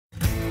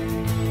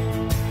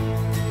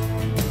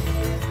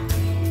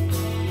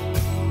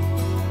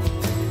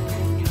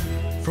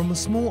From a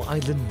small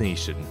island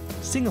nation,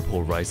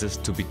 Singapore rises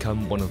to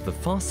become one of the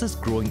fastest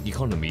growing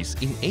economies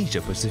in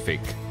Asia Pacific.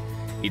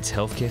 Its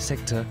healthcare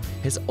sector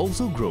has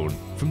also grown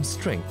from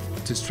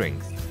strength to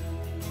strength.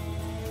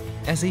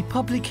 As a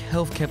public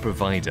healthcare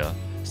provider,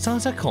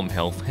 SATA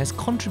CommHealth has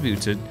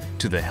contributed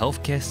to the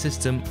healthcare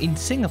system in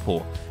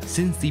Singapore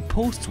since the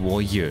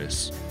post-war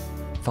years.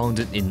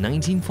 Founded in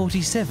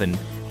 1947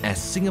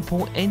 as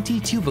Singapore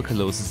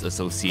Anti-Tuberculosis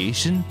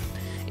Association,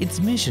 its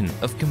mission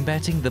of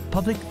combating the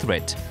public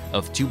threat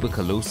of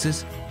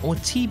tuberculosis or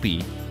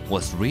TB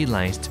was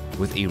realized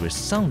with a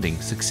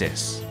resounding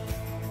success.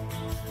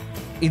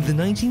 In the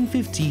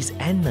 1950s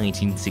and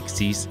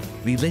 1960s,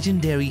 the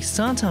legendary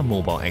SATA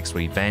mobile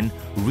X-ray van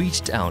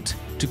reached out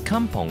to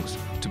kampongs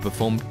to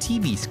perform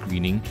TB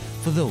screening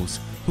for those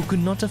who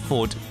could not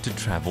afford to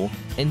travel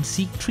and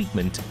seek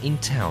treatment in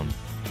town.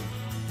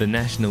 The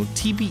National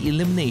TB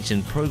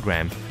Elimination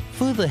Program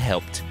further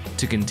helped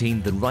to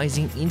contain the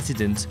rising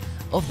incidence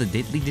of the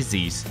deadly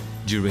disease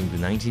during the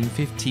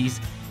 1950s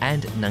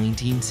and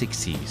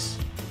 1960s.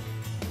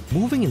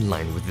 Moving in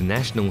line with the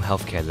national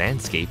healthcare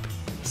landscape,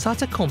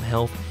 SATA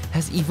CommHealth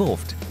has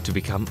evolved to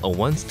become a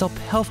one-stop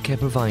healthcare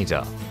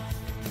provider.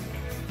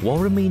 While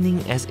remaining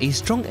as a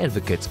strong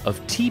advocate of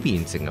TB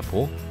in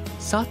Singapore,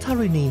 SATA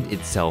renamed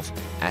itself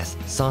as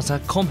SATA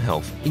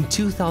CommHealth in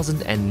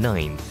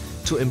 2009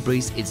 to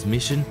embrace its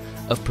mission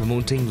of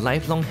promoting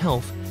lifelong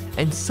health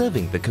and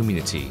serving the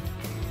community.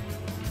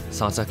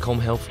 SATA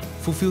CommHealth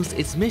fulfills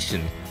its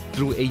mission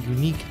through a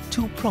unique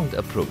two-pronged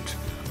approach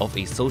of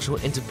a social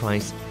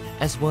enterprise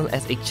as well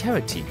as a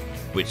charity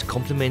which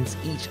complements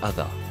each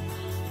other.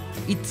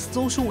 Its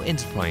social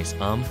enterprise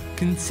arm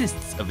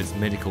consists of its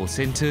medical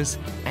centers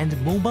and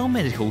mobile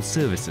medical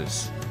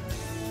services.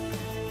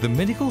 The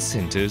medical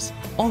centers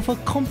offer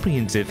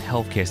comprehensive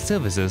healthcare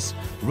services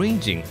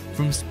ranging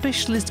from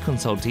specialist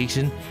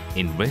consultation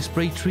in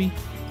respiratory,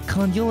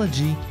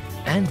 cardiology,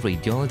 and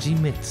radiology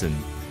medicine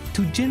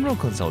to general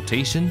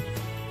consultation,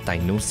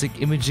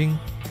 diagnostic imaging,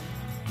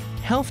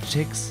 health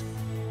checks,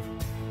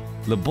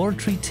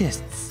 laboratory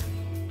tests,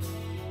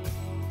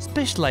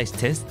 specialized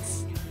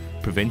tests,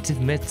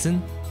 preventive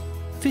medicine,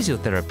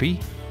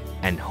 physiotherapy,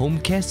 and home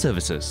care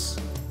services.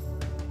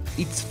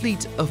 Its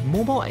fleet of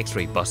mobile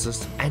X-ray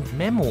buses and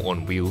mammo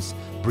on wheels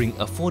bring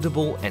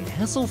affordable and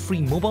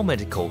hassle-free mobile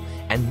medical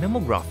and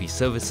mammography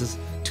services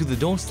to the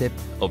doorstep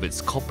of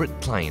its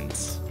corporate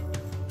clients.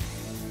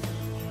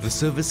 The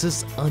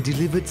services are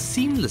delivered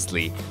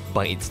seamlessly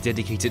by its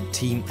dedicated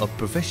team of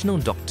professional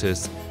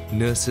doctors,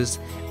 nurses,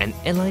 and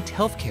allied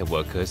healthcare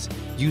workers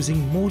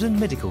using modern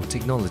medical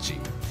technology.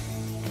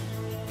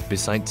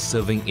 Besides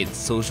serving its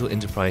social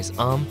enterprise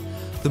arm,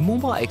 the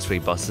mobile X-ray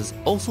buses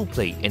also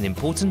play an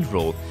important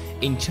role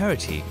in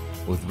charity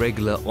with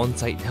regular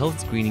on-site health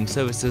screening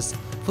services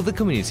for the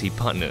community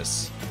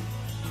partners.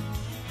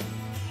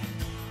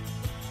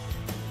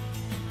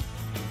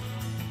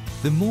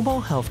 The mobile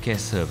healthcare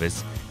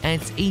service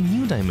adds a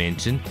new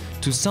dimension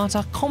to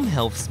SATA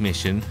CommHealth's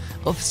mission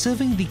of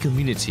serving the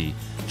community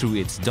through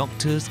its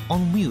Doctors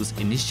on Wheels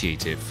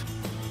initiative.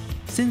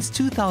 Since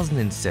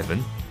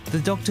 2007, the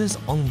Doctors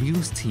on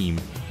Wheels team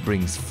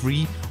brings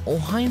free or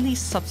highly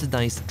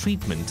subsidized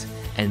treatment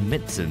and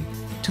medicine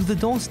to the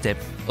doorstep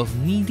of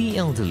needy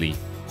elderly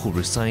who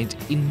reside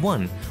in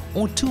 1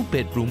 or 2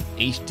 bedroom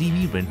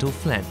HDB rental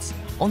flats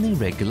on a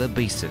regular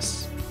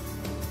basis.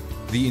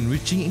 The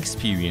enriching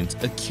experience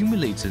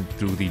accumulated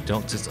through the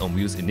Doctors on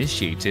Wheels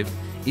initiative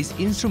is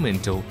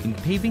instrumental in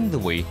paving the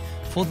way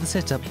for the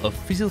setup of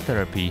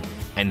physiotherapy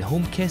and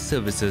home care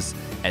services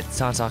at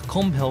SATA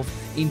CommHealth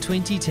in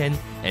 2010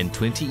 and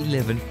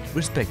 2011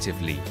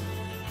 respectively.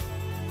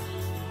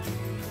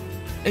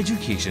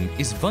 Education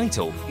is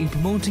vital in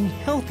promoting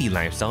healthy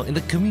lifestyle in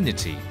the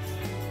community.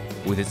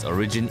 With its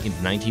origin in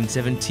the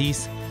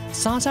 1970s,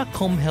 SATA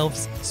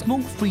CommHealth's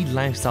smoke-free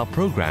lifestyle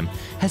program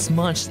has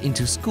marched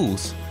into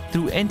schools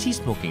through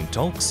anti-smoking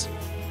talks,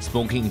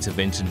 smoking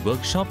intervention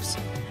workshops,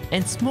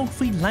 and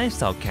smoke-free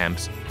lifestyle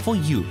camps for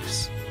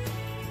youths.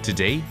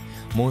 Today,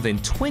 more than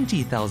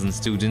 20,000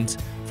 students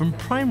from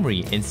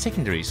primary and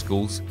secondary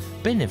schools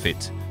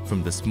benefit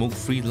from the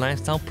smoke-free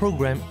lifestyle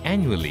program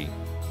annually.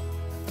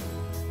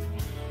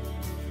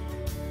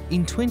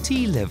 In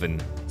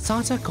 2011,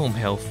 SATA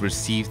CommHealth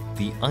received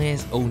the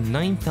ISO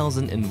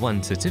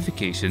 9001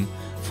 certification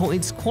for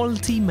its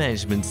quality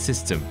management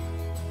system.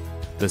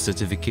 The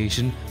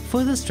certification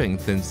further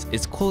strengthens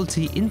its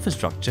quality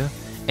infrastructure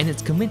and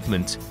its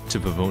commitment to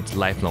promote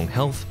lifelong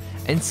health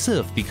and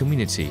serve the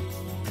community.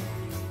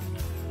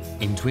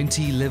 In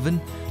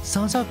 2011,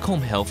 SATA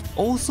CommHealth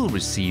also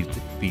received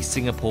the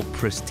Singapore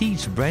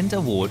Prestige Brand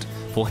Award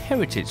for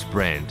Heritage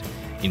Brand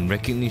in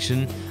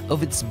recognition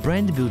of its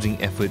brand building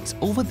efforts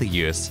over the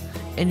years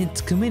and its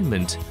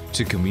commitment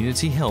to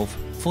community health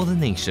for the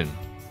nation.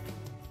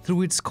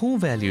 Through its core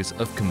values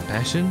of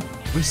compassion,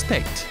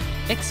 respect,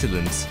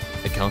 excellence,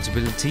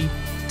 accountability,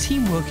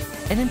 teamwork,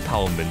 and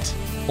empowerment,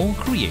 all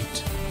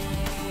create.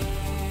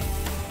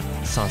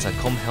 SATA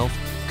CommHealth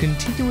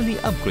continually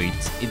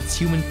upgrades its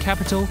human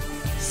capital,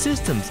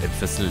 systems and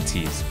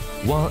facilities,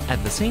 while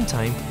at the same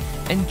time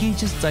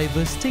engages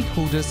diverse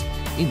stakeholders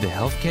in the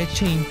healthcare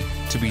chain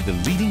to be the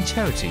leading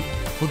charity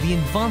for the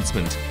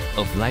advancement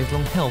of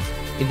lifelong health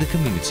in the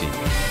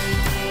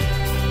community.